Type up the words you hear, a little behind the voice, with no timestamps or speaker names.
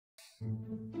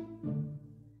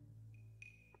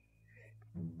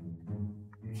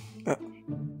Uh,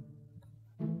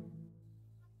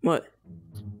 what?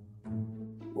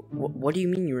 What do you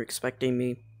mean you were expecting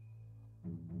me?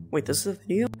 Wait, this is a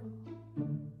video? Did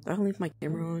I leave my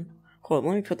camera on? Hold on,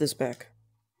 let me put this back.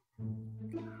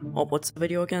 Oh, what's the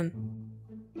video again?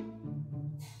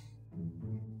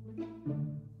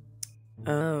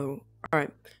 Oh,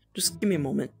 alright. Just give me a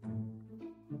moment.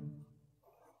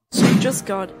 So you just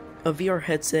got a VR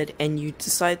headset and you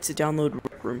decide to download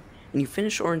Rec Room, and you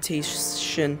finish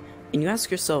orientation and you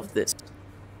ask yourself this: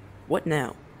 what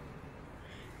now?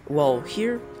 Well,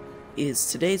 here is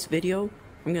today's video.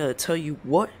 I'm gonna tell you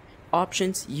what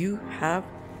options you have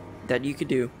that you could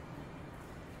do.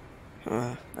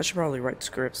 I should probably write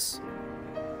scripts.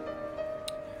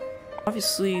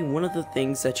 Obviously, one of the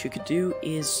things that you could do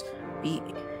is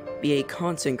be a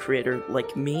content creator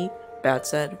like me,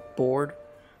 Batsat, Bored,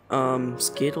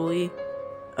 Skiddly,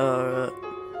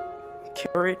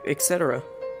 Carrot, etc.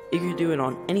 You can do it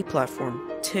on any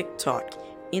platform: TikTok,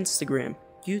 Instagram,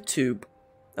 YouTube,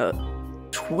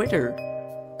 Twitter,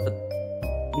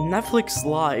 Netflix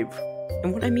Live.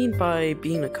 And what I mean by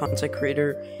being a content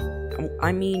creator,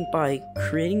 I mean by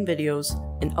creating videos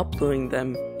and uploading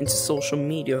them into social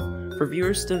media for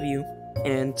viewers to view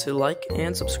and to like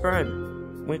and subscribe,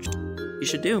 which you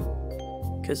should do.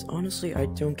 Because honestly, I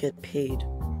don't get paid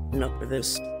enough for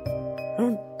this.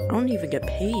 I don't even get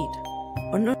paid.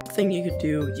 Another thing you could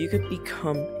do, you could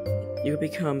become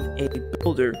a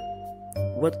builder.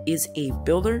 What is a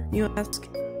builder, you ask?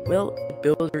 Well, a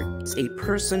builder is a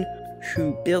person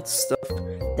who builds stuff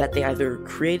that they either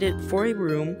created for a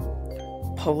room,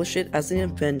 publish it as an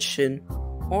invention,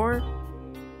 or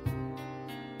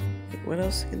what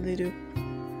else can they do?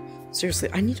 Seriously,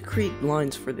 I need to create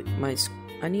lines for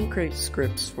I need to create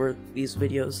scripts for these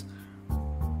videos.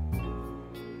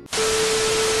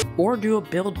 Or do a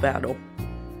build battle.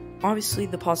 Obviously,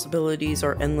 the possibilities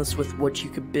are endless with what you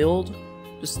could build.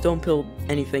 Just don't build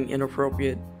anything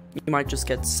inappropriate. You might just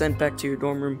get sent back to your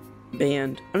dorm room,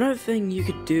 banned. Another thing you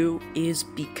could do is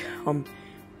become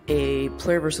a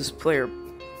player versus player.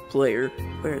 Player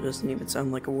doesn't even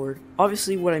sound like a word.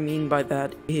 Obviously, what I mean by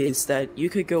that is that you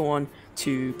could go on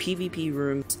to PvP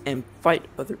rooms and fight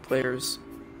other players.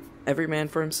 Every man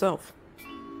for himself,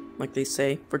 like they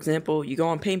say. For example, you go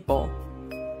on paintball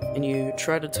and you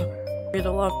try to target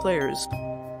a lot of players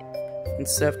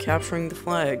instead of capturing the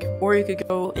flag. Or you could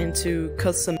go into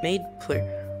custom-made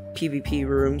PvP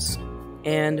rooms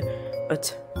and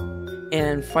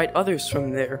fight others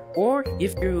from there. Or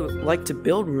if you like to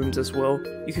build rooms as well,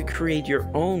 you could create your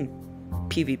own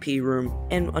PvP room.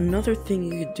 And another thing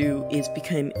you could do is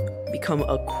become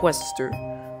a quester,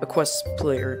 a quest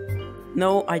player.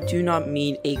 No, I do not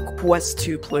mean a Quest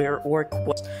 2 player or a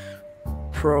Quest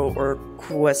Pro or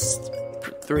Quest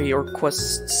 3 or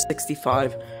Quest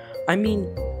 65. I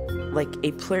mean like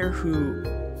a player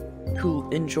who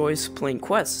enjoys playing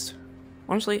Quest.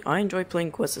 Honestly, I enjoy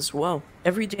playing Quest as well.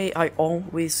 Every day I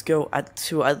always go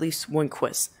to at least one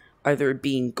quest, either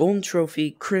being Golden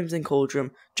Trophy, Crimson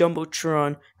Cauldron,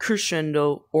 Jumbotron,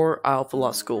 Crescendo, or Alpha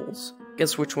Lost Goals.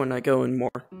 Guess which one I go in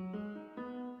more.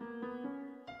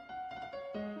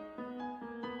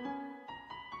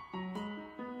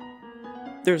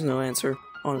 There's no answer,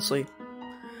 honestly.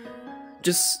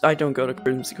 Just, I don't go to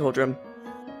Crimson Cauldron.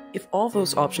 If all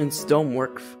those options don't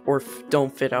work or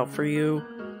don't fit out for you,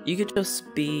 you could just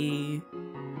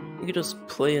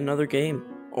play another game.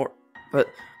 But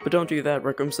don't do that.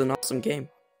 Rec Room's an awesome game.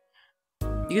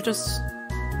 You could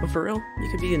but for real, you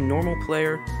could be a normal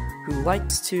player who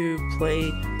likes to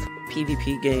play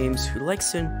PvP games, who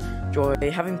likes to enjoy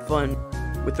having fun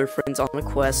with their friends on a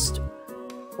quest,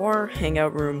 or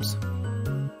hangout rooms.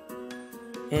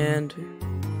 And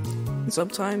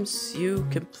sometimes you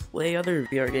can play other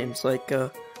VR games like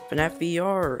FNAF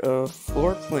VR,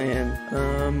 Floor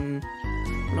Plan,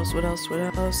 what else?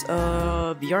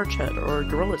 VR Chat or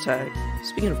Gorilla Tag.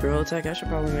 Speaking of Gorilla Tag, I should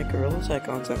probably make Gorilla Tag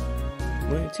content.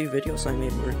 The only 2 videos I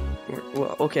made were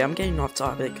well, okay, I'm getting off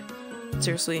topic.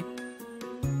 Seriously,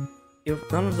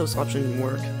 if none of those options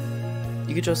work,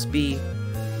 you could just be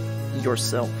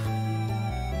yourself.